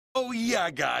Oh yeah,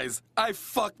 guys, I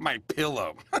fucked my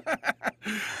pillow.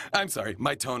 I'm sorry,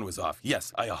 my tone was off.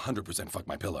 Yes, I 100% fuck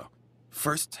my pillow.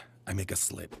 First, I make a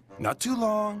slit. Not too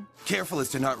long. Careful as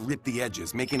to not rip the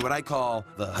edges, making what I call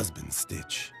the husband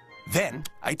stitch. Then,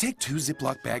 I take 2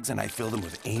 Ziploc bags and I fill them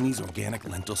with Amy's organic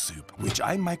lentil soup, which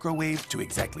I microwave to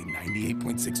exactly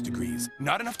 98.6 degrees.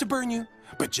 Not enough to burn you,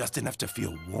 but just enough to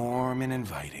feel warm and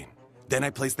inviting. Then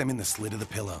I place them in the slit of the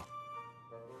pillow.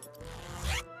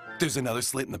 There's another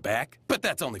slit in the back, but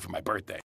that's only for my birthday.